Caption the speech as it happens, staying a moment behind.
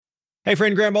Hey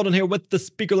friend, Graham Baldwin here with the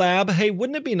Speaker Lab. Hey,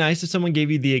 wouldn't it be nice if someone gave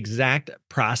you the exact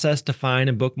process to find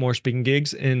and book more speaking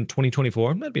gigs in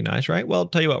 2024? That'd be nice, right? Well, I'll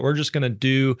tell you what, we're just going to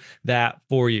do that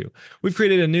for you. We've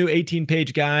created a new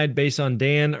 18-page guide based on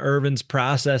Dan Irvin's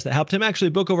process that helped him actually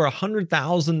book over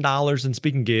 $100,000 in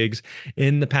speaking gigs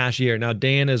in the past year. Now,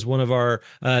 Dan is one of our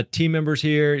team members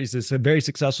here. He's a very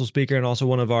successful speaker and also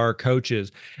one of our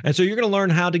coaches. And so you're going to learn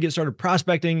how to get started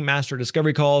prospecting, master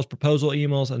discovery calls, proposal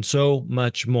emails, and so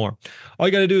much more. All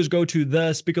you got to do is go to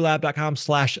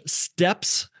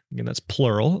thespeakerlab.com/steps. Again, that's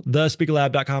plural,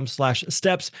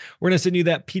 thespeakerlab.com/steps. We're going to send you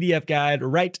that PDF guide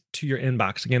right to your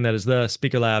inbox. Again, that is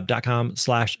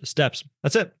thespeakerlab.com/steps.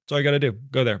 That's it. That's all you got to do.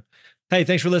 Go there. Hey,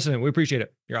 thanks for listening. We appreciate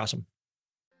it. You're awesome.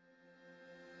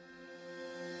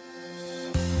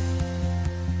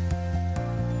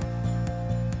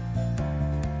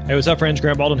 Hey, what's up, friends?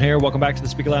 Graham Baldwin here. Welcome back to the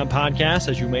Speaker Lab podcast.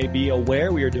 As you may be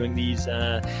aware, we are doing these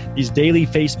daily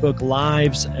Facebook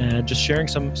Lives and just sharing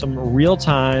some real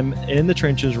time in the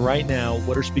trenches right now.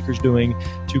 What are speakers doing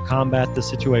to combat the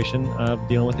situation of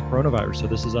dealing with the coronavirus? So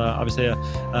this is obviously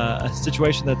a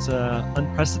situation that's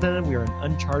unprecedented. We are in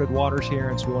uncharted waters here,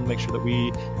 and so we want to make sure that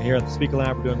we here at the Speaker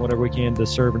Lab are doing whatever we can to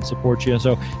serve and support you.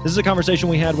 So this is a conversation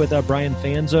we had with Brian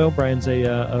Fanzo. Brian's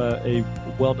a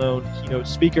well-known keynote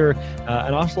speaker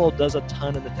and also does a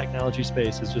ton in the technology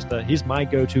space. It's just he's my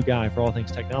go-to guy for all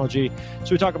things technology.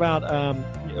 So we talk about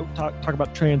talk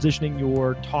about transitioning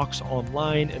your talks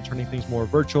online and turning things more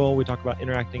virtual. We talk about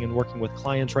interacting and working with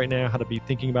clients right now, how to be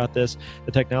thinking about this,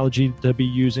 the technology to be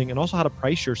using, and also how to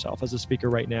price yourself as a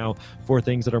speaker right now for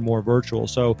things that are more virtual.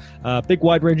 So big,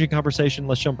 wide-ranging conversation.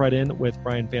 Let's jump right in with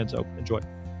Brian Fanzo. Enjoy.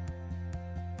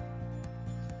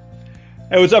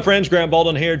 Hey, what's up, friends? Graham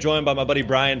Baldwin here, joined by my buddy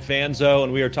Brian Fanzo,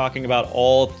 and we are talking about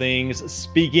all things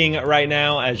speaking right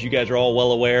now. As you guys are all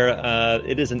well aware,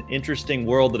 it is an interesting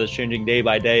world that is changing day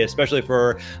by day, especially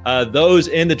for those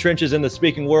in the trenches in the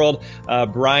speaking world.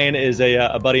 Brian is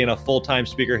a buddy and a full-time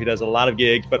speaker. He does a lot of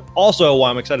gigs, but also why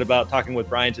I'm excited about talking with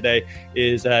Brian today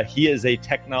is he is a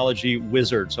technology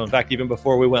wizard. So in fact, even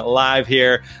before we went live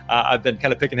here, I've been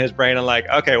kind of picking his brain and like,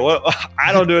 okay, well,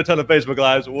 I don't do a ton of Facebook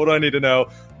Lives. What do I need to know?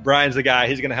 Brian's the guy.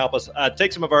 He's going to help us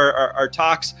take some of our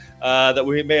talks that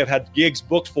we may have had gigs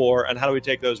booked for, and how do we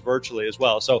take those virtually as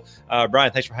well. So,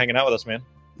 Brian, thanks for hanging out with us, man.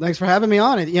 Thanks for having me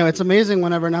on. It's amazing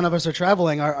whenever none of us are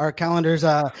traveling, our calendars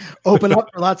open up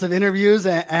for lots of interviews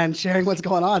and sharing what's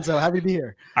going on. So happy to be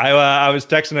here. I was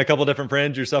texting a couple of different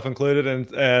friends, yourself included,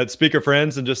 and speaker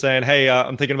friends, and just saying, hey,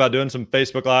 I'm thinking about doing some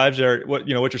Facebook Lives, or what's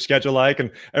your schedule like? And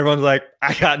everyone's like,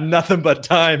 I got nothing but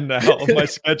time now. My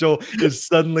schedule is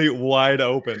suddenly wide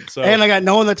open. So, and I got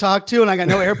no one to talk to, and I got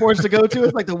no airports to go to.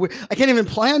 It's like I can't even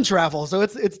plan travel. So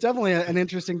it's definitely an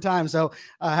interesting time. So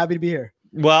happy to be here.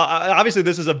 Well, obviously,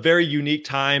 this is a very unique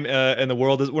time in the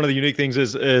world. One of the unique things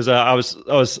is I was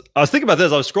thinking about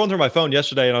this. I was scrolling through my phone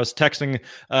yesterday, and I was texting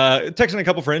a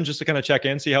couple friends just to kind of check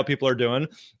in, see how people are doing.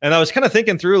 And I was kind of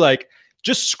thinking through, like,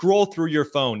 just scroll through your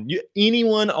phone.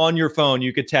 Anyone on your phone,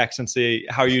 you could text and see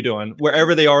how you're doing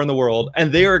wherever they are in the world,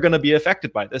 and they are going to be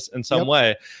affected by this in some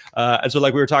way. And so,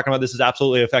 like we were talking about, this is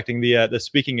absolutely affecting the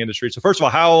speaking industry. So, first of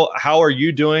all, how are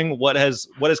you doing? What has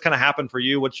kind of happened for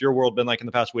you? What's your world been like in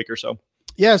the past week or so?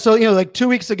 Yeah. So, like 2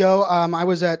 weeks ago, I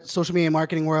was at Social Media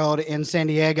Marketing World in San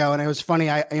Diego, and it was funny.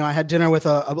 I had dinner with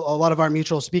a lot of our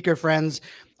mutual speaker friends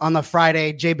on the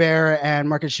Friday. Jay Bear and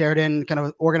Marcus Sheridan kind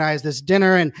of organized this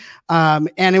dinner, and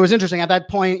it was interesting. At that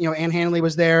point, Ann Hanley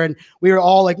was there, and we were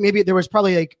all like, maybe there was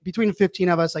probably like between 15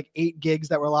 of us, like 8 gigs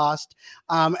that were lost.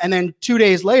 And then 2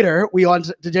 days later, we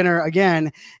went to dinner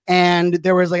again, and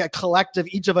there was like a collective.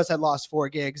 Each of us had lost 4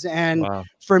 gigs, and wow.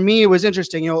 For me, it was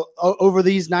interesting. Over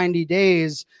these 90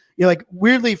 days. Like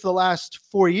weirdly, for the last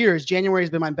 4 years, January has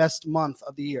been my best month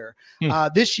of the year.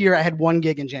 This year, I had 1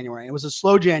 gig in January. It was a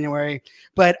slow January,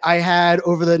 but I had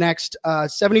over the next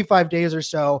 75 days or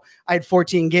so, I had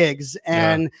 14 gigs.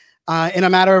 And in a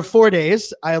matter of 4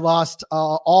 days, I lost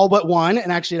all but 1.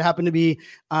 And actually, it happened to be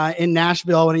in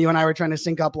Nashville when you and I were trying to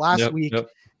sync up last week. Yep.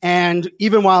 And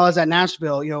even while I was at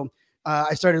Nashville,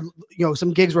 I started,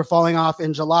 some gigs were falling off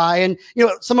in July, and,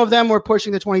 some of them were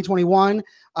pushing to 2021.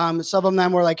 Some of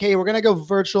them were like, hey, we're going to go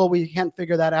virtual. We can't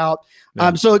figure that out.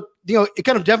 Yeah. So, it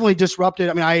kind of definitely disrupted.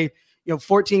 I mean,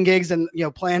 14 gigs and,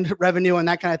 planned revenue and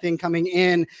that kind of thing coming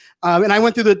in. And I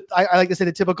went through I like to say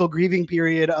the typical grieving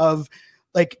period of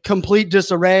like complete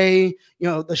disarray,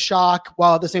 the shock,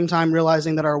 while at the same time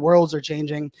realizing that our worlds are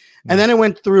changing. And then it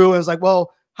went through and was like,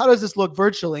 well, how does this look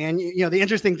virtually? And, the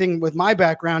interesting thing with my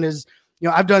background is,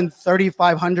 I've done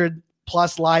 3,500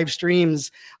 plus live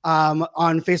streams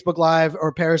on Facebook Live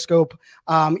or Periscope,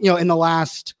 in the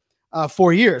last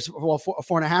 4 years, well,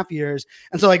 4.5 years.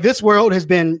 And so like this world has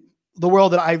been the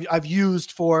world that I've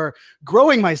used for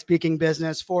growing my speaking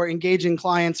business, for engaging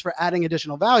clients, for adding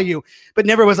additional value, but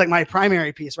never was like my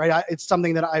primary piece, right? It's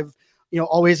something that I've,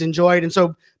 always enjoyed. And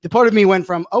so the part of me went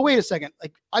from, oh, wait a second,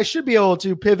 like I should be able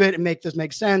to pivot and make this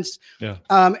make sense. Yeah.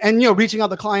 And, reaching out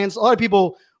to clients, a lot of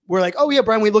people were like, oh yeah,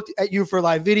 Brian, we looked at you for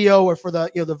live video or for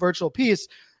the, the virtual piece.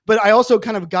 But I also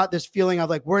kind of got this feeling of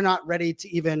like, we're not ready to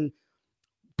even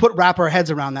wrap our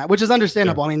heads around that, which is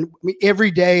understandable. Yeah. I mean,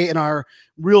 every day in our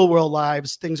real world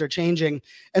lives, things are changing.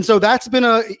 And so that's been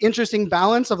an interesting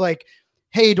balance of like,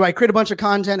 hey, do I create a bunch of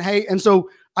content? Hey. And so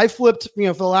I flipped,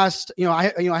 for the last,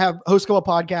 I have host a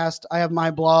podcast. I have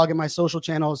my blog and my social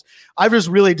channels. I've just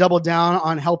really doubled down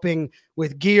on helping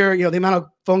with gear. The amount of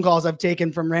phone calls I've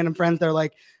taken from random friends. They're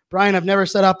like, Brian, I've never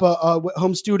set up a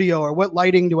home studio, or what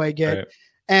lighting do I get? Right.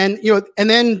 And, and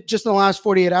then just in the last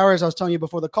 48 hours, I was telling you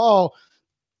before the call,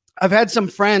 I've had some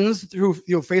friends through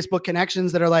Facebook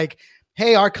connections that are like,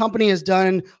 hey, our company has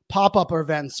done pop-up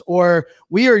events, or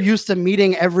we are used to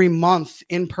meeting every month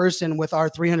in person with our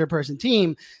 300-person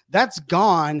team. That's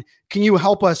gone. Can you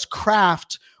help us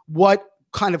craft what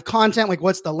kind of content, like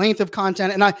what's the length of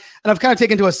content? And I've kind of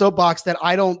taken to a soapbox that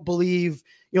I don't believe,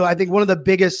 I think one of the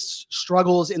biggest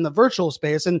struggles in the virtual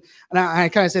space, and I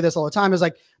kind of say this all the time, is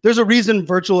like, there's a reason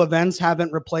virtual events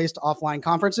haven't replaced offline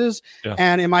conferences. Yeah.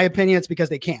 And in my opinion, it's because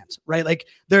they can't, right? Like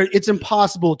it's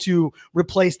impossible to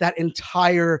replace that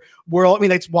entire world. I mean,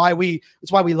 that's why we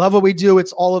love what we do.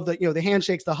 It's all of the, the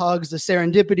handshakes, the hugs, the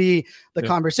serendipity, the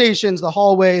conversations, the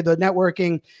hallway, the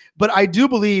networking. But I do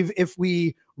believe if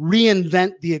we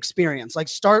reinvent the experience, like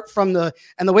start from the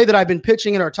way that I've been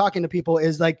pitching it or talking to people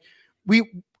is like, we,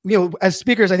 as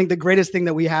speakers, I think the greatest thing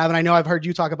that we have, and I know I've heard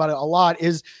you talk about it a lot,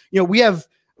 is,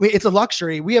 it's a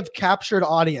luxury. We have captured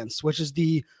audience, which is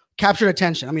the captured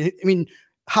attention. I mean,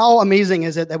 how amazing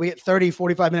is it that we get 30,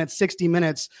 45 minutes, 60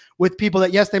 minutes with people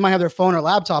that, yes, they might have their phone or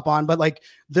laptop on, but like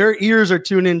their ears are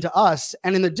tuned into us.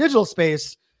 And in the digital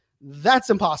space,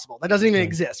 that's impossible. That doesn't even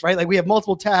exist, right? Like we have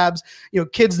multiple tabs,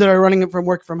 kids that are running it from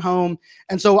work from home.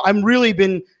 And so I'm really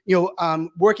been,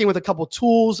 working with a couple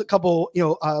tools, a couple,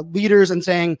 leaders, and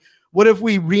saying, what if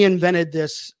we reinvented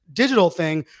this digital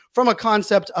thing from a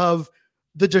concept of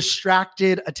the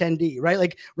distracted attendee, right?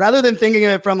 Like rather than thinking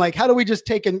of it from like, how do we just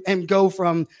take and go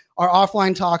from our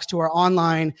offline talks to our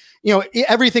online,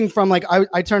 everything from like,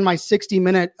 I turned my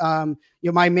 60-minute,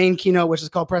 my main keynote, which is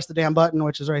called Press the Damn Button,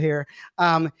 which is right here.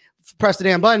 Press the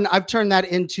Damn Button. I've turned that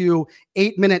into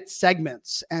 8-minute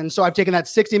segments. And so I've taken that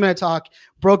 60-minute talk,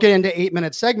 broke it into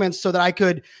 8-minute segments so that I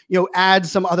could, add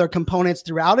some other components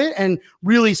throughout it and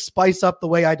really spice up the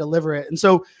way I deliver it. And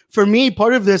so for me,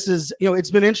 part of this is, it's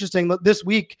been interesting. This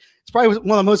week, it's probably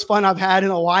one of the most fun I've had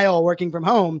in a while working from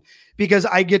home, because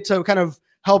I get to kind of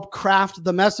help craft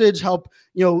the message, help,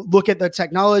 look at the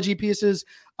technology pieces.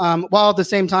 While at the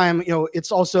same time,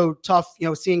 it's also tough,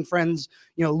 seeing friends,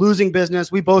 losing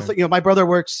business. We both, my brother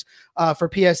works for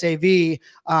PSAV.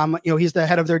 He's the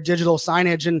head of their digital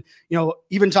signage. And,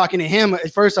 even talking to him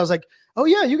at first, I was like, oh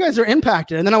yeah, you guys are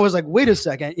impacted. And then I was like, wait a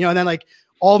second, and then like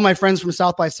all of my friends from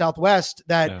South by Southwest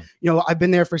that, I've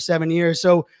been there for 7 years.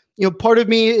 So, part of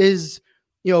me is,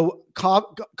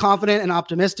 confident and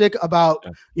optimistic about,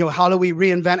 how do we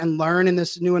reinvent and learn in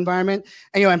this new environment?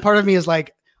 And, and part of me is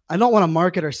like, I don't want to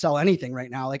market or sell anything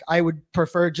right now. Like I would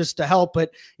prefer just to help,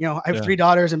 but I have 3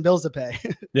 daughters and bills to pay.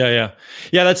 Yeah.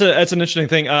 That's an interesting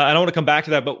thing. I don't want to come back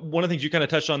to that, but one of the things you kind of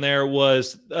touched on there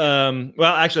was, well,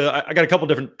 actually I got a couple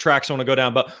different tracks I want to go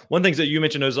down, but one thing that you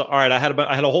mentioned was, all right, I had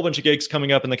a whole bunch of gigs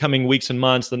coming up in the coming weeks and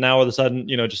months. And now all of a sudden,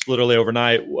 just literally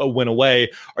overnight went away.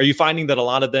 Are you finding that a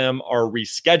lot of them are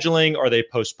rescheduling? Are they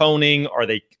postponing? Are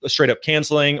they straight up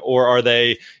canceling? Or are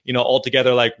they,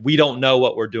 altogether like, we don't know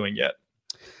what we're doing yet?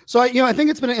 So, I think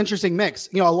it's been an interesting mix.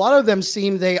 A lot of them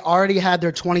seem they already had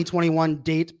their 2021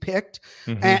 date picked.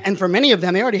 Mm-hmm. And for many of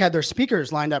them, they already had their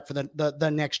speakers lined up for the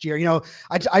next year.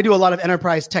 I do a lot of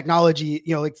enterprise technology,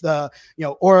 like the,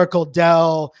 Oracle,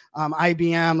 Dell,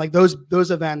 IBM, like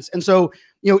those events. And so,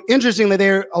 interestingly,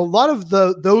 a lot of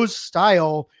those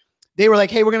style, they were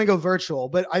like, hey, we're going to go virtual.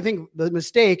 But I think the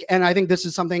mistake, and I think this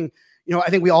is something, I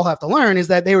think we all have to learn, is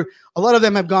that a lot of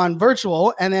them have gone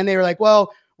virtual. And then they were like,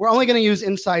 well, we're only going to use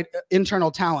internal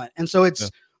talent. And so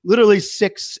it's literally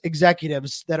 6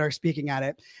 executives that are speaking at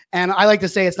it. And I like to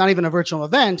say it's not even a virtual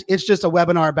event. It's just a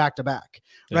webinar back to back.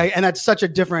 Right. And that's such a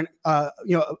different,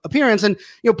 appearance. And,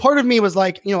 part of me was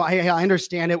like, I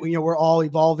understand it when, we're all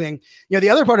evolving. The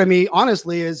other part of me,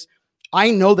 honestly, is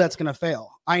I know that's going to fail.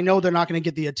 I know they're not going to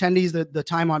get the attendees, the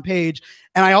time on page.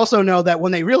 And I also know that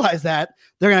when they realize that,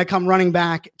 they're going to come running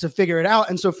back to figure it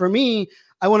out. And so for me,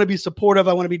 I want to be supportive.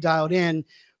 I want to be dialed in.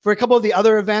 For a couple of the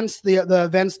other events, the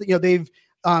events that,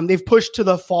 they've pushed to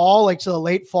the fall, like to the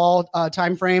late fall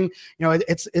time frame.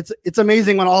 It's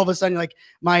amazing when all of a sudden, like,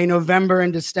 my November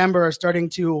and December are starting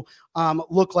to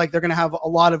look like they're going to have a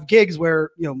lot of gigs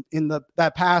where, in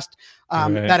that past,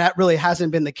 that really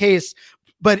hasn't been the case.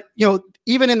 But,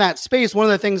 even in that space, one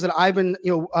of the things that I've been,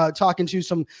 talking to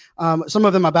some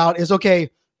of them about is, okay,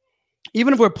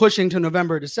 even if we're pushing to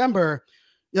November, December,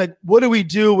 like, what do we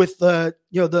do with the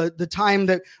time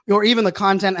that, or even the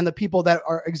content and the people that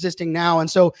are existing now? And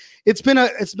so it's been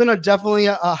definitely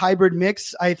a hybrid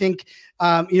mix. I think,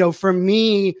 for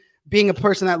me, being a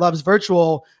person that loves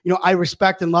virtual, I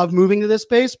respect and love moving to this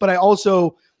space, but I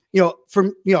also,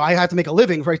 I have to make a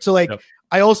living, right? So, like, yep.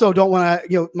 I also don't want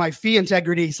to, my fee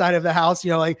integrity side of the house,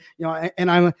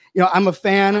 and I'm a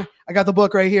fan. I got the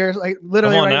book right here, like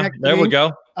literally right next to me. There we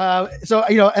go. So,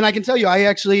 and I can tell you,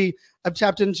 I've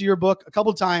tapped into your book a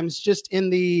couple of times just in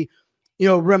the,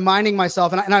 reminding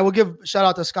myself, and I will give shout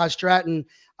out to Scott Stratton.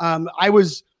 I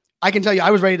can tell you,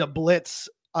 I was ready to blitz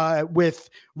with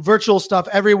virtual stuff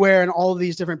everywhere and all of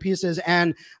these different pieces.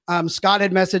 And Scott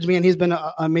had messaged me, and he's been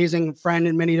an amazing friend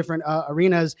in many different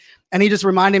arenas. And he just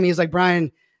reminded me, he's like,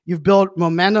 Brian, you've built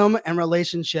momentum and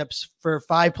relationships for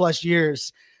 5+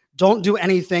 years. Don't do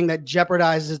anything that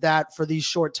jeopardizes that for these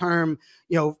short-term,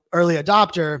 early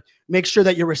adopter. Make sure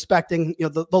that you're respecting,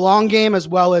 the long game, as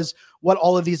well as what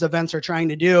all of these events are trying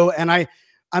to do. And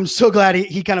I'm so glad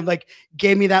he kind of like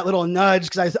gave me that little nudge,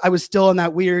 because I was still in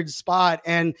that weird spot.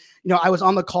 And, I was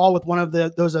on the call with one of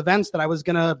those events that I was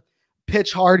going to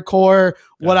pitch hardcore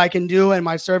what I can do and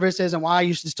my services and why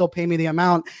you should still pay me the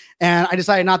amount. And I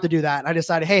decided not to do that. I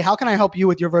decided, hey, how can I help you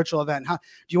with your virtual event? Do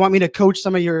you want me to coach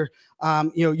some of your,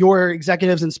 your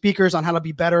executives and speakers on how to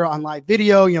be better on live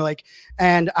video,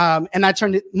 and that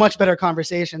turned into much better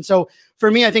conversation. So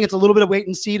for me, I think it's a little bit of wait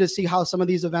and see to see how some of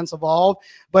these events evolve.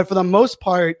 But for the most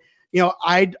part,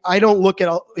 I don't look at,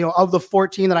 of the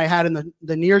 14 that I had in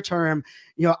the near term,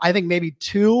 I think maybe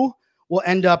 2 will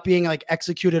end up being like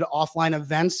executed offline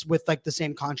events with like the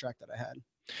same contract that I had.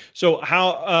 So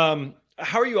how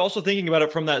are you also thinking about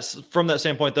it from that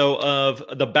standpoint, though, of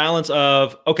the balance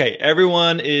of, okay,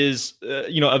 everyone is,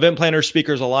 event planners,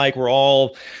 speakers alike, we're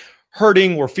all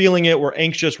hurting, we're feeling it, we're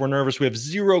anxious, we're nervous, we have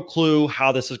zero clue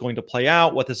how this is going to play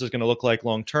out, what this is going to look like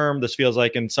long term. This feels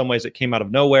like in some ways it came out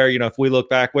of nowhere. If we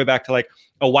look way back to like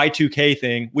a Y2K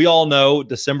thing, we all know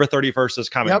December 31st is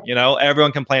coming. Yep.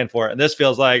 Everyone can plan for it. And this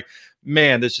feels like,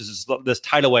 man, this is this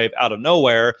tidal wave out of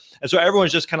nowhere. And so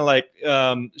everyone's just kind of like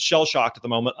shell shocked at the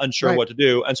moment, unsure what to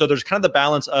do. And so there's kind of the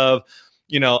balance of,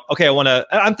 okay,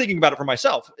 I'm thinking about it for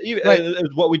myself,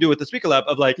 what we do with the Speaker Lab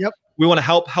of like, we want to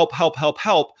help.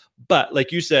 But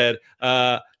like you said,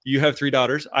 you have 3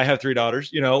 daughters. I have 3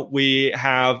 daughters. We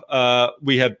have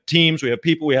teams, we have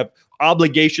people, we have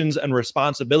obligations and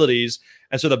responsibilities.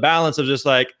 And so the balance of just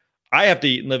like, I have to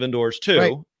eat and live indoors too.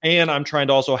 Right. And I'm trying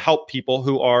to also help people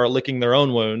who are licking their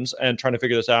own wounds and trying to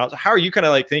figure this out. So how are you kind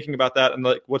of like thinking about that? And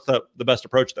like, what's the best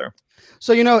approach there?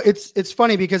 So, it's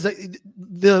funny because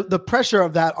the pressure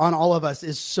of that on all of us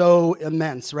is so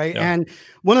immense. Right. Yeah. And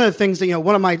one of the things that,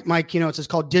 one of my keynotes is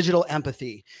called digital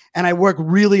empathy. And I work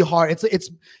really hard.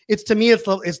 It's to me,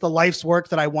 it's the life's work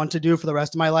that I want to do for the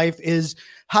rest of my life is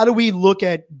how do we look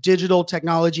at digital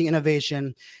technology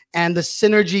innovation and the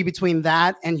synergy between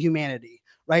that and humanity?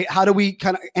 Right? How do we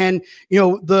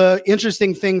the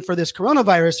interesting thing for this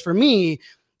coronavirus for me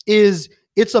is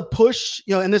it's a push,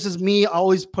 and this is me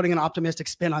always putting an optimistic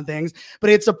spin on things, but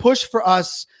it's a push for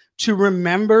us to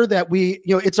remember that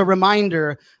it's a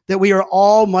reminder that we are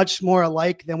all much more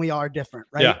alike than we are different,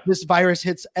 right? Yeah. This virus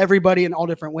hits everybody in all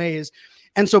different ways.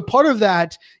 And so part of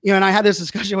that, and I had this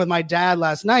discussion with my dad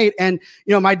last night, and,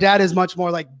 my dad is much more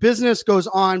like business goes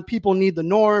on. People need the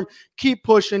norm, keep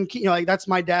pushing, that's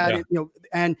my dad,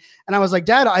 and I was like,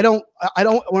 Dad, I don't,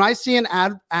 when I see an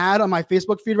ad on my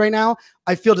Facebook feed right now,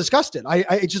 I feel disgusted.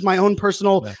 It's just my own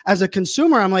personal, as a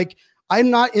consumer, I'm like, I'm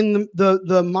not in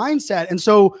the mindset. And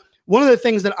so one of the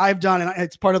things that I've done, and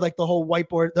it's part of like the whole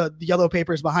whiteboard, the yellow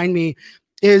papers behind me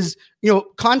is,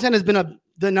 content has been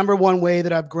the number one way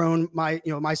that I've grown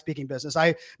my speaking business.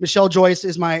 Michelle Joyce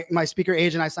is my speaker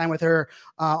agent. I signed with her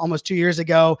almost 2 years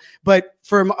ago. But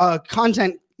from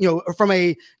content, from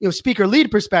a speaker lead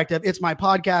perspective, it's my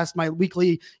podcast, my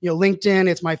weekly LinkedIn,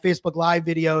 it's my Facebook Live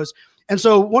videos. And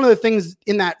so one of the things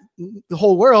in that the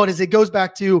whole world is it goes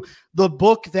back to the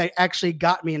book that actually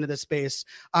got me into this space,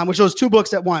 which was 2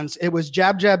 books at once. It was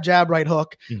Jab, Jab, Jab, Right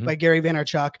Hook by Gary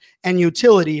Vaynerchuk and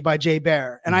Utility by Jay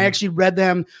Baer. And I actually read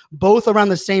them both around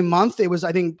the same month. It was,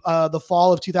 I think, the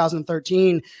fall of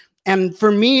 2013. And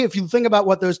for me, if you think about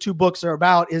what those two books are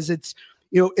about, is it's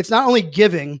not only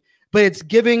giving, but it's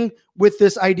giving with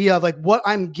this idea of like what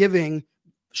I'm giving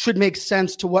should make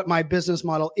sense to what my business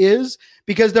model is.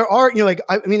 Because there are,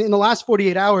 in the last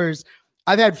 48 hours,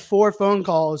 I've had 4 phone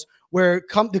calls where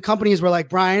the companies were like,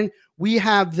 Brian, we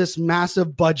have this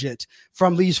massive budget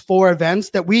from these 4 events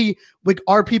that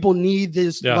our people need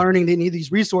this learning, they need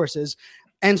these resources.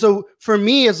 And so for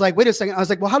me, it's like, wait a second. I was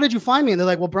like, well, how did you find me? And they're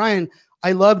like, well, Brian,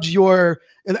 I loved and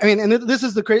this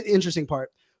is the interesting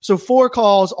part. So 4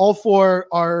 calls, all 4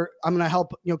 are, I'm going to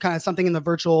help, kind of something in the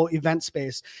virtual event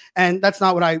space. And that's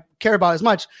not what I care about as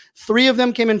much. 3 of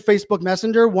them came in Facebook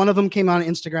Messenger. 1 of them came on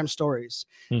Instagram Stories.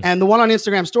 And the one on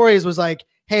Instagram Stories was like,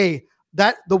 hey,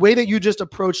 the way that you just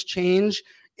approach change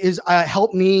is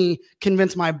help me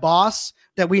convince my boss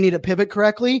that we need to pivot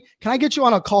correctly. Can I get you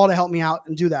on a call to help me out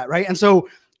and do that? Right. And so,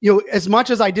 as much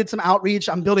as I did some outreach,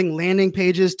 I'm building landing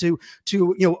pages to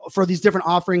for these different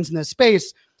offerings in this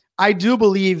space. I do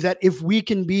believe that if we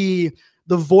can be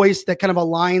the voice that kind of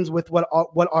aligns with what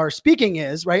our speaking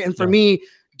is, right? And for me,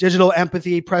 digital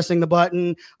empathy, pressing the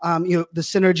button, the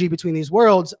synergy between these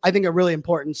worlds, I think are really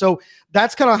important. So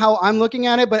that's kind of how I'm looking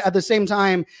at it. But at the same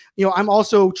time, I'm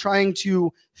also trying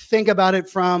to think about it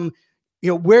from,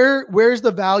 where's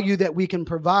the value that we can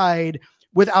provide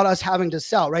without us having to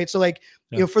sell, right? So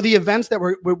for the events that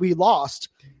we lost,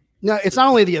 no, it's not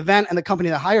only the event and the company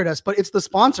that hired us, but it's the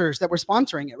sponsors that were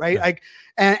sponsoring it, right? Like,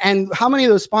 and how many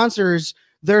of those sponsors,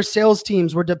 their sales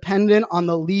teams were dependent on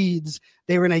the leads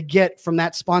they were going to get from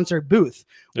that sponsored booth.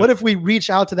 What if we reach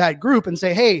out to that group and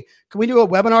say, hey, can we do a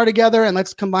webinar together and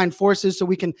let's combine forces so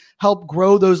we can help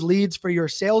grow those leads for your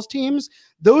sales teams?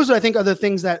 Those, I think, are the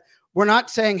things that we're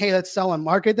not saying, hey, let's sell and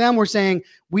market them. We're saying,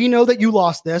 we know that you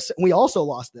lost this and we also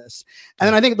lost this. And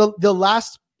then I think the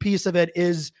last piece of it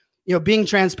is, being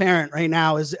transparent right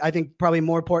now is, I think, probably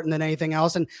more important than anything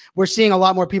else. And we're seeing a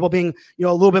lot more people being,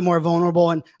 a little bit more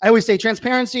vulnerable. And I always say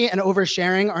transparency and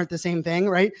oversharing aren't the same thing,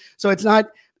 right? So it's not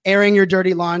airing your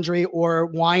dirty laundry or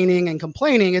whining and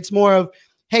complaining. It's more of,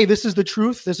 hey, this is the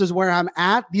truth. This is where I'm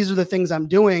at. These are the things I'm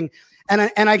doing.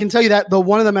 And I can tell you that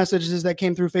one of the messages that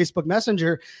came through Facebook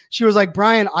Messenger, she was like,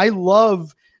 Brian, I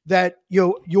love that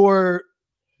you're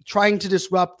trying to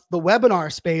disrupt the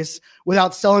webinar space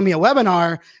without selling me a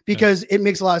webinar, because it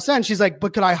makes a lot of sense. She's like,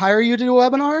 but could I hire you to do a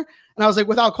webinar? And I was like,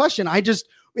 without question. I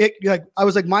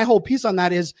was like, my whole piece on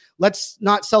that is, let's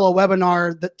not sell a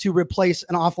webinar to replace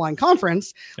an offline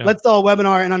conference. Let's sell a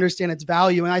webinar and understand its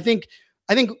value. And I think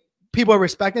people are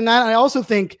respecting that. And I also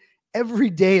think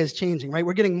every day is changing, right?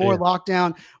 We're getting more locked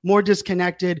down, more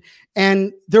disconnected,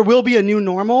 and there will be a new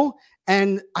normal.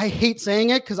 And I hate saying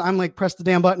it because I'm like, press the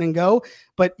damn button and go.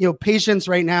 But, patience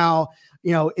right now,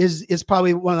 is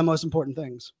probably one of the most important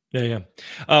things. Yeah.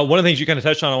 One of the things you kind of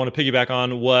touched on, I want to piggyback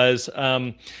on, was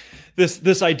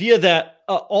this idea that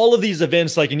all of these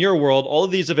events, like in your world, all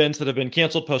of these events that have been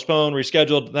canceled, postponed,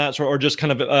 rescheduled, that sort, or just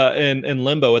kind of in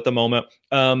limbo at the moment,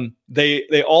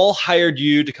 they all hired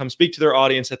you to come speak to their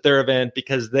audience at their event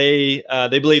because they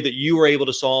believe that you were able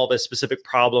to solve a specific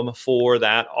problem for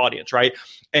that audience, right?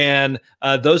 And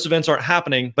those events aren't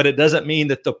happening, but it doesn't mean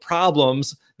that the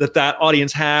problems that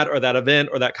audience had, or that event,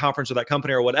 or that conference, or that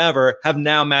company, or whatever, have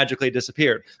now magically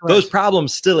disappeared. Right. Those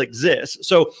problems still exist.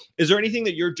 So is there anything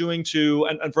that you're doing to,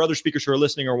 and for other speakers who are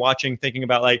listening or watching, thinking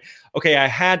about like, okay, I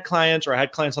had clients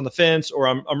on the fence, or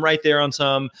I'm right there on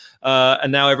some,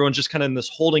 and now everyone's just kind of in this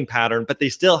holding pattern, but they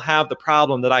still have the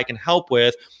problem that I can help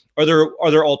with. Are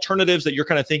there alternatives that you're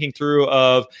kind of thinking through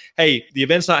of, hey, the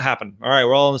event's not happening. All right,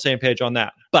 we're all on the same page on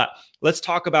that. But let's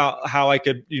talk about how I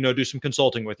could, do some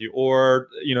consulting with you, or,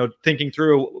 thinking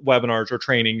through webinars or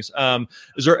trainings.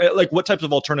 Is there what types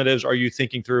of alternatives are you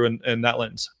thinking through in that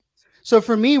lens? So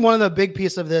for me, one of the big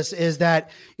piece of this is that,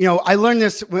 I learned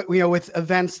this, with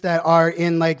events that are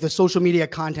in like the social media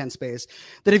content space,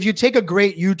 that if you take a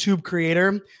great YouTube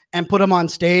creator and put them on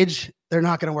stage, they're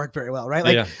not going to work very well,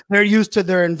 right? They're used to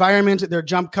their environment, their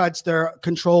jump cuts, their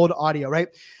controlled audio, right?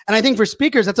 And I think for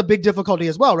speakers, that's a big difficulty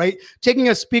as well, right? Taking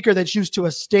a speaker that's used to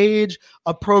a stage,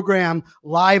 a program,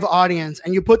 live audience,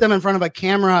 and you put them in front of a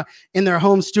camera in their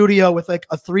home studio with like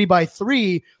a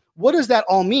 3x3, what does that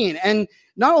all mean? And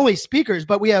not only speakers,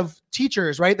 but we have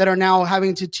teachers, right, that are now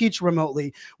having to teach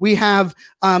remotely. We have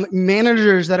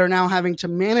managers that are now having to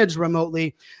manage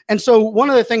remotely. And so one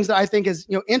of the things that I think is,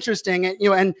 interesting,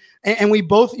 and we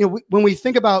both, when we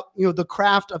think about, the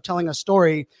craft of telling a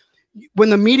story, when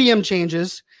the medium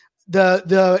changes,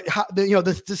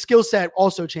 the skill set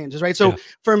also changes, right? So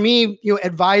for me,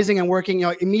 advising and working,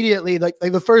 immediately, like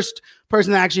the first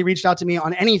person that actually reached out to me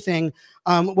on anything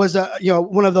was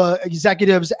one of the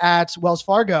executives at Wells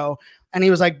Fargo. And he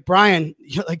was like, Brian,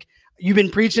 you've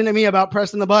been preaching to me about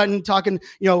pressing the button, talking,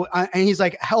 and he's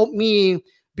like, help me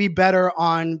be better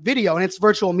on video. And it's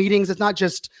virtual meetings. It's not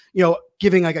just,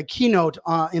 giving like a keynote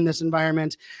in this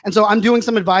environment. And so I'm doing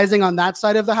some advising on that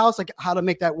side of the house, like how to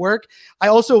make that work. I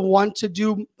also want to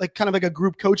do like kind of like a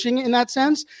group coaching in that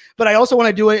sense, but I also want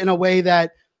to do it in a way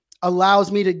that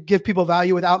allows me to give people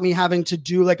value without me having to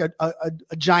do like a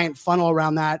giant funnel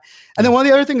around that. And then one of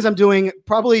the other things I'm doing,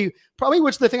 probably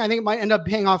which the thing I think might end up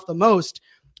paying off the most,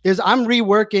 is I'm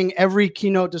reworking every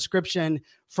keynote description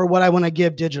for what I want to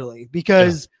give digitally,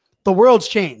 because the world's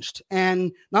changed.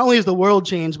 And not only is the world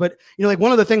changed, but like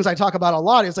one of the things I talk about a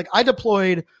lot is like I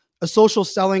deployed a social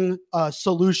selling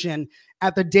solution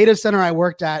at the data center I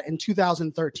worked at in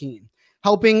 2013,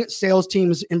 helping sales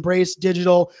teams embrace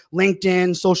digital,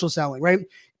 LinkedIn, social selling, right?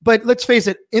 But let's face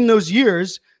it, in those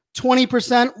years,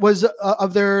 20% was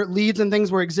of their leads and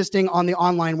things were existing on the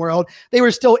online world. They were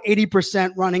still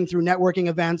 80% running through networking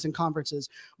events and conferences.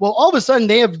 Well, all of a sudden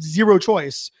they have zero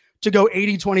choice to go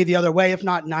 80-20 the other way, if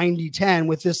not 90-10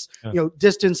 with this,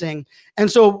 distancing. And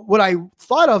so what I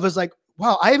thought of is like,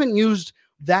 wow, I haven't used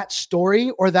that story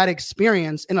or that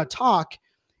experience in a talk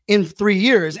in 3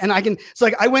 years. And it's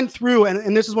like I went through,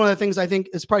 and this is one of the things I think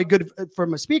is probably good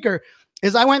from a speaker,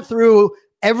 is I went through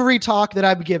every talk that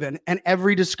I've given and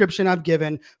every description I've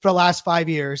given for the last 5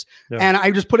 years. Yeah. And I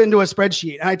just put it into a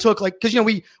spreadsheet, and I took cause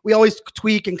we always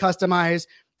tweak and customize.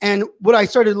 And what I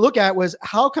started to look at was,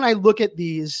 how can I look at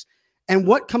these and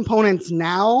what components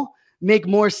now make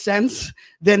more sense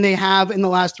than they have in the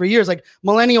last 3 years? Like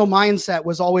millennial mindset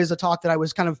was always a talk that I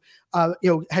was kind of,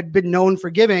 had been known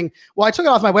for giving. Well, I took it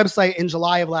off my website in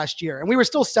July of last year, and we were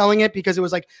still selling it because it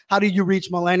was like, how do you reach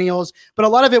millennials? But a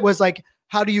lot of it was like,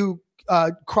 how do you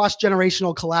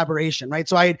cross-generational collaboration, right?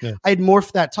 So I had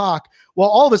morphed that talk. Well,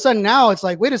 all of a sudden now it's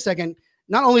like, wait a second,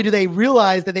 not only do they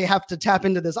realize that they have to tap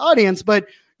into this audience, but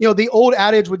the old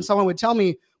adage when someone would tell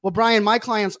me, well, Brian, my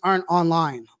clients aren't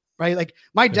online, right? Like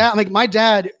my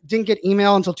dad didn't get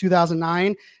email until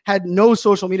 2009, had no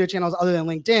social media channels other than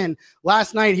LinkedIn.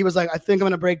 Last night, he was like, I think I'm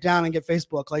going to break down and get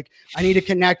Facebook. Like I need to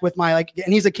connect with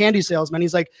and he's a candy salesman.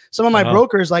 He's like, some of my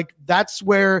brokers, like that's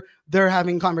where they're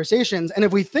having conversations. And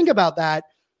if we think about that,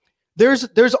 there's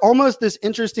almost this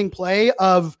interesting play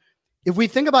of, if we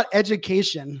think about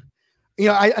education,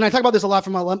 I talk about this a lot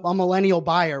from a millennial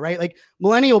buyer, right? Like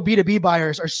millennial B2B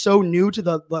buyers are so new to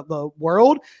the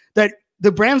world that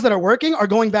the brands that are working are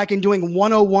going back and doing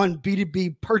 101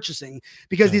 B2B purchasing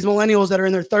because these millennials that are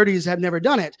in their 30s have never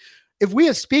done it. If we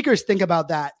as speakers think about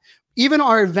that, even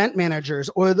our event managers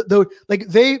or they've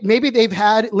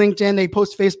had LinkedIn, they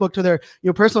post Facebook to their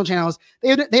personal channels. They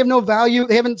have no value.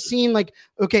 They haven't seen like,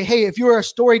 okay, hey, if you're a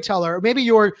storyteller, or maybe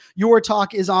your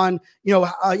talk is on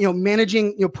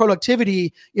managing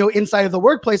productivity inside of the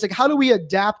workplace. Like, how do we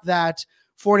adapt that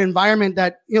for an environment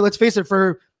that let's face it,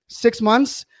 for 6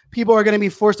 months people are going to be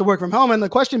forced to work from home, and the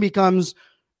question becomes,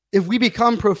 if we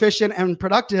become proficient and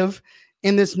productive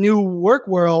in this new work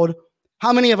world,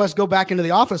 how many of us go back into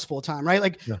the office full time, right?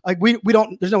 Like we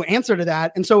don't, there's no answer to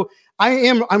that. And so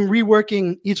I'm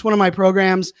reworking each one of my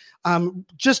programs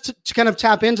just to kind of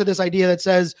tap into this idea that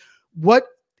says, what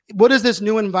does this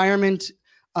new environment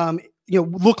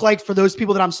look like for those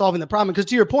people that I'm solving the problem? Because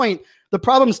to your point, the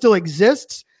problem still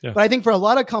exists, but I think for a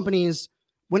lot of companies,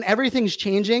 when everything's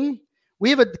changing,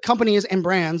 companies and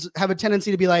brands have a tendency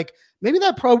to be like, maybe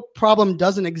that problem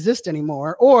doesn't exist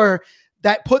anymore, or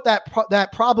that put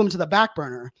that problem to the back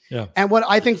burner. Yeah. And what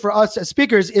I think for us as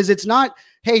speakers is, it's not,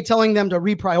 hey, telling them to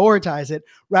reprioritize it,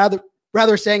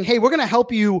 rather saying, hey, we're going to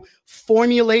help you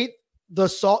formulate the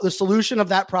solution of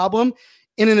that problem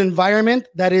in an environment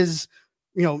that is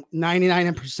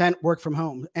 99% work from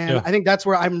home. And I think that's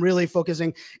where I'm really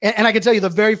focusing. And I can tell you, the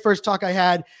very first talk I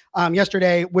had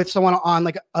yesterday with someone on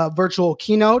like a virtual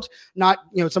keynote, not,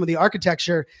 some of the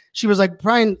architecture, she was like,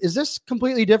 Brian, is this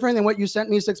completely different than what you sent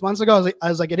me 6 months ago? I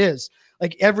was like, it is.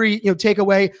 Like every,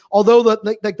 takeaway, although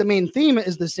the main theme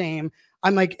is the same,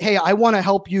 I'm like, hey, I want to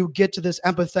help you get to this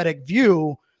empathetic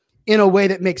view in a way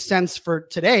that makes sense for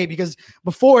today. Because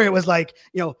before it was like,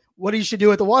 what you should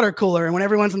do at the water cooler and when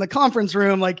everyone's in the conference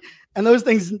room, like, and those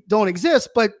things don't exist,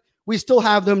 but we still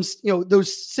have them,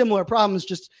 those similar problems,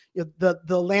 just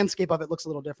the landscape of it looks a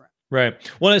little different. Right.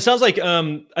 Well, it sounds like,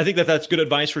 I think that's good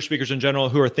advice for speakers in general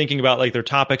who are thinking about like their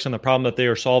topics and the problem that they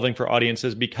are solving for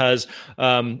audiences, because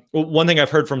one thing I've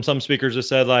heard from some speakers is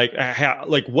said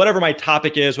like whatever my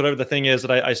topic is, whatever the thing is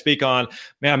that I speak on,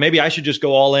 man, maybe I should just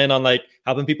go all in on like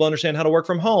helping people understand how to work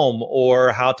from home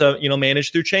or how to,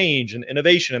 manage through change and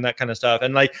innovation and that kind of stuff.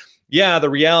 And like, yeah, the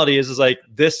reality is like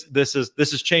this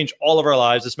has changed all of our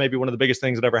lives. This may be one of the biggest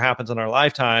things that ever happens in our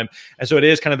lifetime. And so it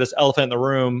is kind of this elephant in the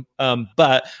room.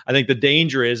 But I think the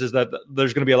danger is that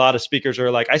there's going to be a lot of speakers who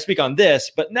are like, I speak on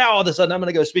this, but now all of a sudden I'm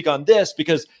going to go speak on this,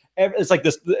 because it's like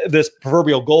this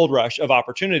proverbial gold rush of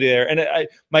opportunity there. And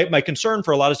my concern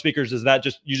for a lot of speakers is that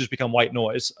you just become white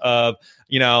noise of,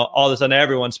 all of a sudden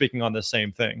everyone's speaking on the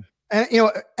same thing. And,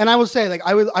 and I will say, like,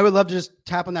 I would love to just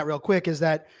tap on that real quick, is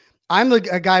that I'm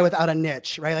a guy without a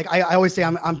niche, right? Like I always say,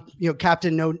 I'm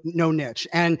captain, no niche.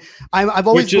 And I've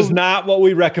always, which is not what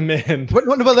we recommend. But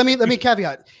let me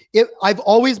caveat. I've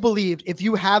always believed if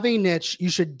you have a niche, you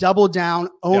should double down,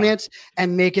 own it,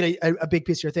 and make it a big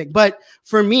piece of your thing. But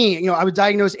for me, I was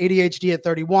diagnosed ADHD at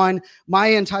 31. My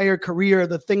entire career,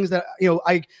 the things that,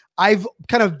 I've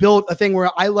kind of built a thing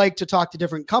where I like to talk to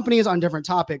different companies on different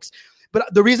topics.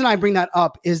 But the reason I bring that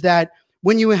up is that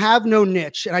when you have no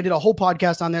niche, and I did a whole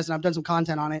podcast on this and I've done some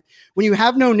content on it. When you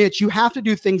have no niche, you have to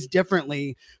do things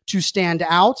differently to stand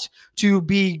out, to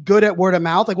be good at word of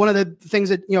mouth. Like one of the things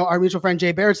that, our mutual friend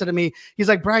Jay Barrett said to me, he's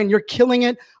like, Brian, you're killing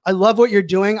it. I love what you're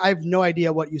doing. I have no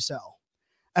idea what you sell.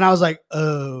 And I was like,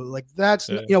 oh, like that's,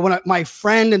 when my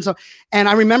friend. And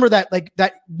I remember that, like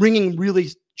that ringing really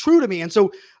true to me. And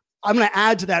so I'm going to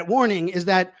add to that warning is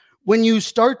that when you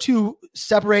start to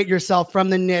separate yourself from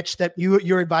the niche that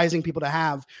you're advising people to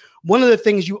have, one of the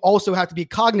things you also have to be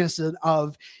cognizant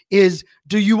of is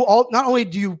not only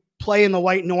do you play in the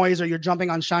white noise or you're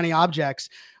jumping on shiny objects,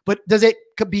 but does it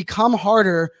become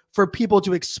harder for people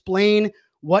to explain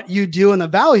what you do and the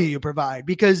value you provide?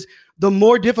 Because the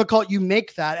more difficult you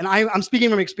make that, and I'm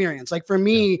speaking from experience, like for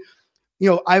me,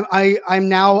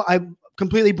 I'm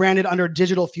completely branded under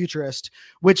digital futurist,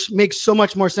 which makes so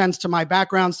much more sense to my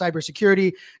background,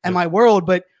 cybersecurity, and my world.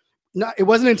 But it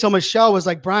wasn't until Michelle was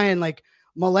like, Brian, like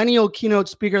millennial keynote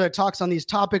speaker that talks on these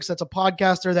topics, that's a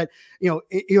podcaster that,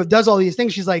 does all these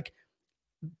things. She's like,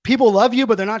 people love you,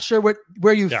 but they're not sure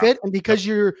where you fit. And because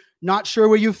you're not sure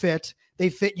where you fit, they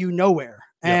fit you nowhere.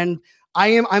 And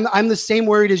I'm the same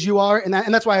worried as you are. And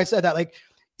that's why I said that, like,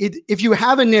 if you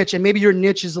have a niche and maybe your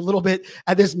niche is a little bit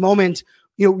at this moment,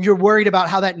 you're worried about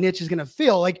how that niche is going to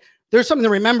feel. Like there's something to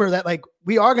remember that like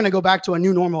we are going to go back to a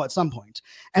new normal at some point.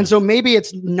 And so maybe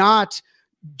it's not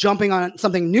jumping on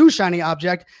something new, shiny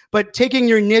object, but taking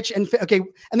your niche and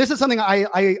this is something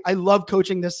I love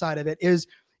coaching this side of it is,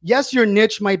 yes, your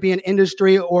niche might be an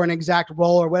industry or an exact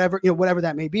role or whatever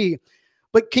that may be,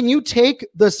 but can you take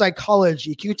the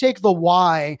psychology, can you take the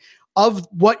why of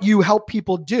what you help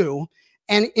people do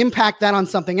and impact that on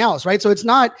something else, right? So it's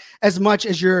not as much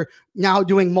as you're now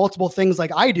doing multiple things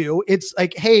like I do. It's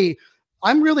like, hey,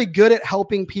 I'm really good at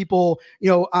helping people,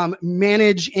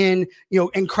 manage in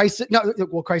crisis. No,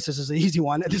 well, crisis is an easy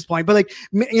one at this point, but like,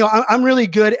 I'm really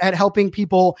good at helping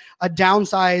people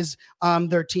downsize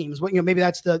their teams. Maybe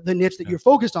that's the niche that you're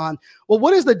focused on. Well,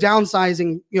 what is the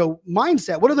downsizing,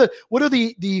 mindset? What are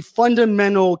the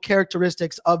fundamental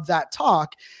characteristics of that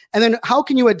talk? And then how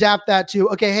can you adapt that to,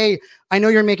 okay, hey, I know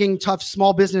you're making tough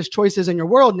small business choices in your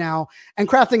world now, and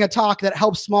crafting a talk that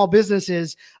helps small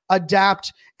businesses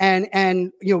adapt and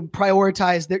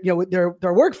prioritize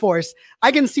their workforce.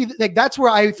 I can see like that's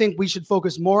where I think we should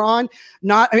focus more on.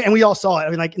 And we all saw it. I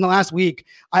mean, like in the last week,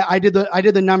 I did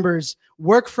the numbers.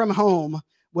 Work from home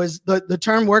was the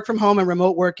term work from home and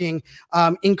remote working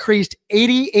increased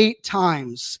 88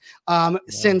 times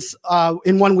since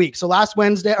in 1 week. So last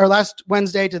Wednesday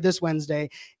to this Wednesday,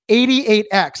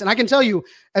 88x. And I can tell you,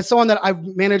 as someone that I've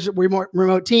managed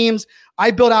remote teams,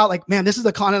 I built out like, man, this is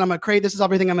the content I'm going to create. This is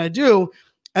everything I'm going to do.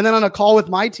 And then on a call with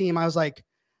my team, I was like,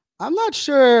 I'm not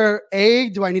sure, A,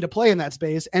 do I need to play in that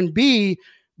space? And B,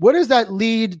 what does that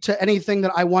lead to anything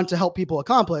that I want to help people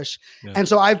accomplish? Yeah. And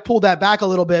so I've pulled that back a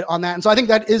little bit on that. And so I think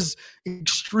that is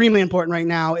extremely important right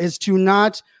now, is to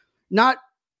not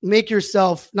make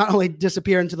yourself not only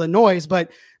disappear into the noise,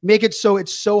 but make it so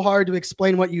it's so hard to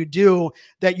explain what you do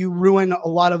that you ruin a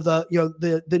lot of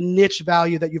the niche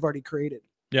value that you've already created.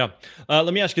 Yeah.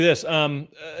 Let me ask you this.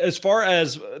 As far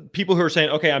as people who are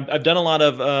saying, okay, I've done a lot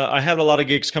of, I have a lot of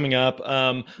gigs coming up.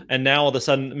 And now all of a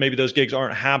sudden, maybe those gigs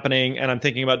aren't happening and I'm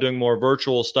thinking about doing more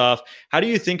virtual stuff. How do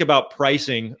you think about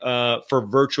pricing for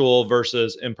virtual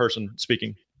versus in-person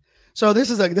speaking? So this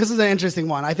is an interesting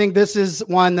one. I think this is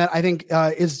one that I think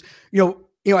is,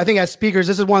 I think as speakers,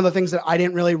 this is one of the things that I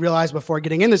didn't really realize before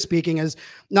getting into speaking is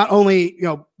not only,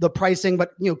 the pricing,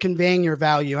 but, conveying your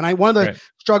value. And one of the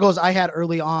struggles I had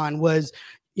early on was,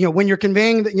 when you're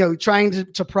conveying, trying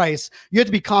to price, you have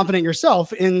to be confident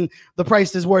yourself in the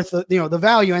price is worth the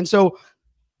value. And so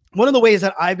one of the ways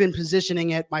that I've been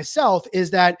positioning it myself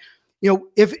is that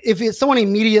if it's someone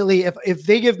immediately, if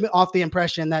they give me off the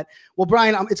impression that, well,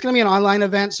 Brian, it's going to be an online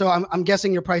event, so I'm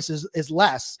guessing your price is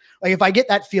less. Like if I get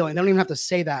that feeling, they don't even have to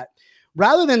say that.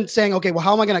 Rather than saying, okay, well,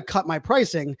 how am I going to cut my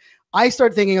pricing? I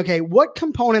start thinking, okay, what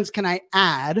components can I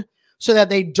add so that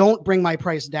they don't bring my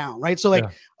price down, right? So like,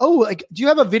 do you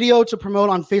have a video to promote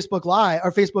on Facebook Live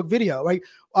or Facebook video, right?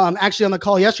 Actually on the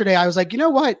call yesterday, I was like, you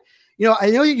know what? I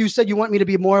know you said you want me to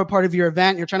be more a part of your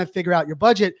event. You're trying to figure out your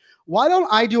budget. Why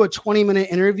don't I do a 20-minute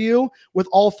interview with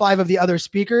all 5 of the other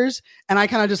speakers? And I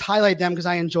kind of just highlight them because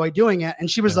I enjoy doing it.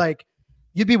 And she was like,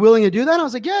 you'd be willing to do that? And I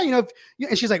was like, yeah,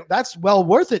 and she's like, that's well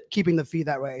worth it keeping the fee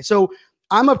that way. So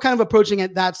I'm kind of approaching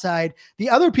it that side. The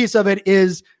other piece of it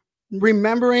is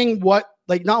remembering what,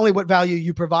 like, not only what value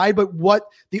you provide, but what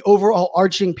the overall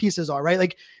arching pieces are, right?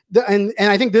 Like, and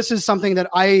I think this is something that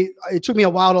it took me a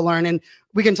while to learn, and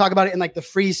we can talk about it in like the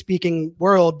free speaking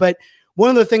world. But one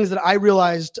of the things that I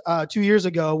realized 2 years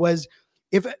ago was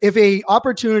if a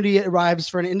opportunity arrives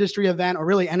for an industry event or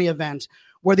really any event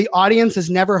where the audience has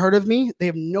never heard of me, they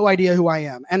have no idea who I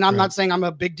am. And I'm not saying I'm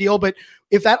a big deal, but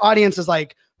if that audience is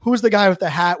like, who's the guy with the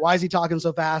hat? Why is he talking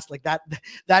so fast? Like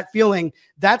that feeling,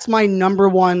 that's my number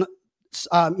one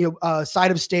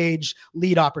side of stage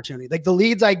lead opportunity. Like the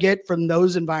leads I get from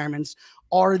those environments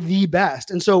are the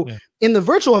best. And so in the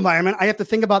virtual environment, I have to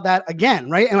think about that again,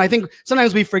 right? And I think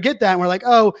sometimes we forget that and we're like,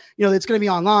 oh, it's going to be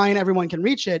online, everyone can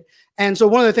reach it. And so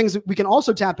one of the things that we can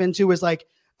also tap into is like,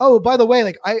 oh, by the way,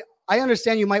 like I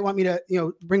understand you might want me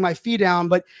to, bring my fee down,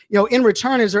 but, in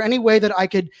return, is there any way that I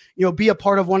could, be a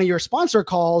part of one of your sponsor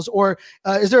calls? Or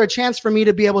is there a chance for me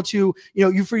to be able to,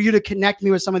 for you to connect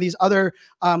me with some of these other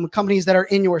companies that are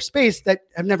in your space that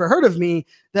have never heard of me,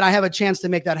 that I have a chance to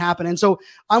make that happen? And so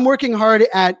I'm working hard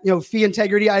at, fee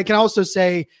integrity. I can also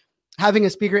say having a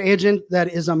speaker agent that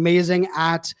is amazing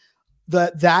at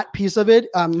that piece of it.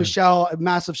 Michelle, a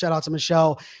massive shout out to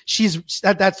Michelle.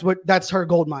 That's her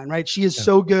gold mine, right? She is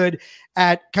so good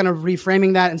at kind of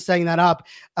reframing that and setting that up.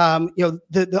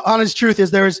 The honest truth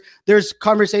is there's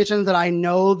conversations that I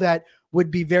know that would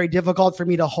be very difficult for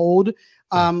me to hold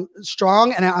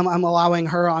strong, and I'm allowing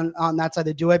her on that side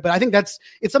to do it. But I think it's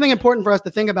something important for us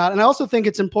to think about. And I also think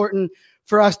it's important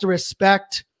for us to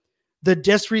respect the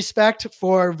disrespect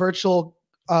for virtual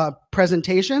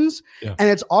presentations. And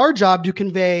it's our job to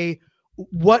convey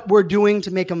what we're doing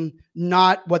to make them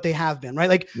not what they have been, right?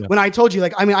 Like when I told you,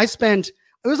 it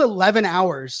was 11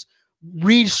 hours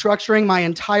restructuring my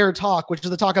entire talk, which is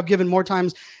the talk I've given more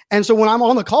times. And so when I'm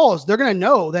on the calls, they're going to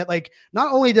know that like,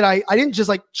 not only did I didn't just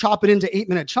like chop it into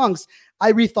 8-minute chunks.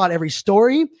 I rethought every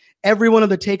story, every one of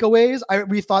the takeaways. I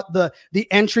rethought the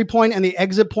entry point and the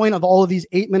exit point of all of these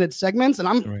 8-minute segments. And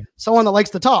I'm someone that likes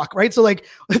to talk, right? So like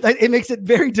it makes it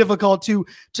very difficult to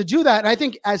do that. And I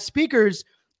think as speakers,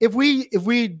 if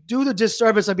we do the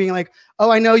disservice of being like, oh,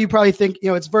 I know you probably think,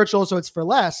 it's virtual, so it's for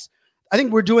less. I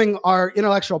think we're doing our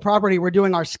intellectual property, we're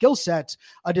doing our skill set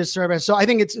a disservice. So I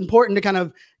think it's important to kind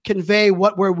of convey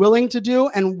what we're willing to do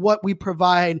and what we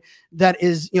provide that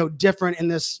is, different in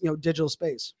this, digital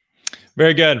space.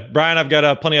 Very good. Brian, I've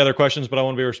got plenty of other questions, but I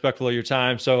want to be respectful of your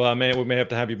time. So we may have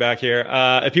to have you back here.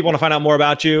 If people want to find out more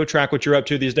about you, track what you're up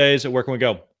to these days, where can we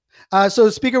go? So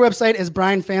the speaker website is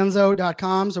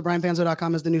brianfanzo.com. So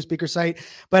brianfanzo.com is the new speaker site.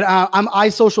 But I'm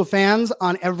iSocialFans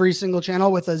on every single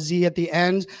channel with a Z at the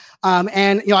end.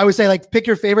 And I would say like pick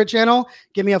your favorite channel,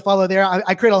 give me a follow there.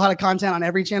 I create a lot of content on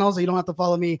every channel, so you don't have to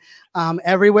follow me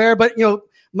everywhere. But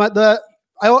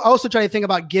I also try to think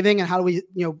about giving and how do we,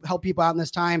 help people out in this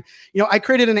time. I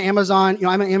created an Amazon,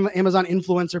 I'm an Amazon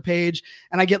influencer page,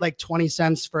 and I get like 20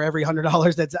 cents for every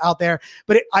 $100 that's out there.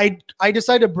 But I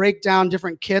decided to break down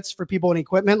different kits for people and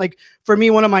equipment. Like for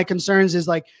me, one of my concerns is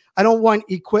like, I don't want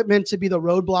equipment to be the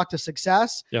roadblock to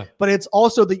success, but it's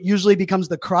also that usually becomes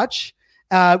the crutch.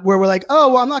 Where we're like,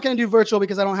 oh, well, I'm not going to do virtual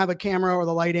because I don't have a camera or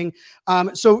the lighting.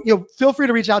 So, feel free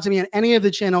to reach out to me on any of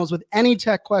the channels with any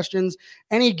tech questions,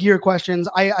 any gear questions.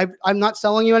 I'm not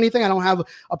selling you anything. I don't have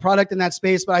a product in that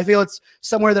space, but I feel it's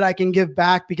somewhere that I can give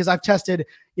back because I've tested,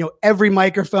 every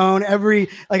microphone,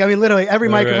 literally every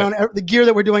microphone, the gear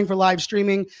that we're doing for live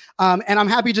streaming. And I'm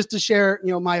happy just to share,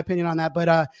 my opinion on that.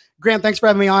 But Grant, thanks for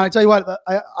having me on. I tell you what,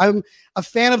 I'm a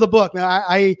fan of the book, man.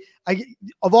 I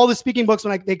of all the speaking books,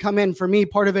 when they come in, for me,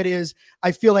 part of it is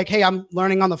I feel like, hey, I'm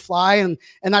learning on the fly and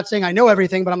not saying I know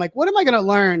everything, but I'm like, what am I going to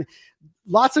learn?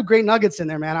 Lots of great nuggets in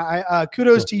there, man.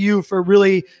 Kudos to you for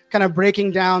really kind of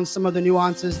breaking down some of the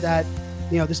nuances that,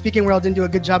 the speaking world didn't do a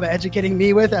good job of educating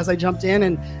me with as I jumped in,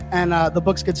 and the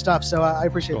book's good stuff. So I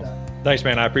appreciate that. Thanks,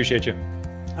 man. I appreciate you.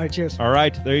 All right, cheers. All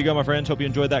right, there you go, my friends. Hope you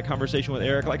enjoyed that conversation with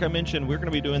Eric. Like I mentioned, we're going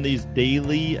to be doing these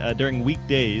daily, during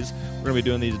weekdays, we're going to be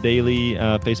doing these daily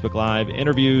Facebook Live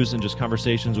interviews and just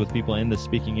conversations with people in the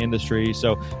speaking industry.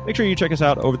 So make sure you check us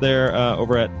out over there,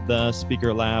 over at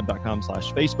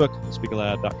thespeakerlab.com/Facebook,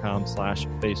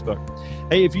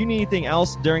 thespeakerlab.com/Facebook. Hey, if you need anything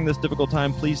else during this difficult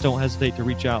time, please don't hesitate to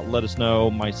reach out. Let us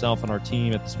know. Myself and our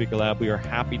team at the Speaker Lab, we are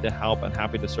happy to help and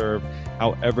happy to serve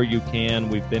however you can.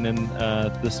 We've been in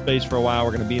this space for a while.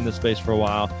 We're going to be in this space for a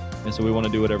while, and so we want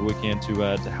to do whatever we can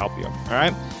to help you. All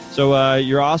right, so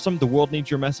you're awesome. The world needs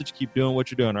your message. Keep doing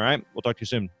what you're doing. All right, we'll talk to you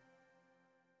soon.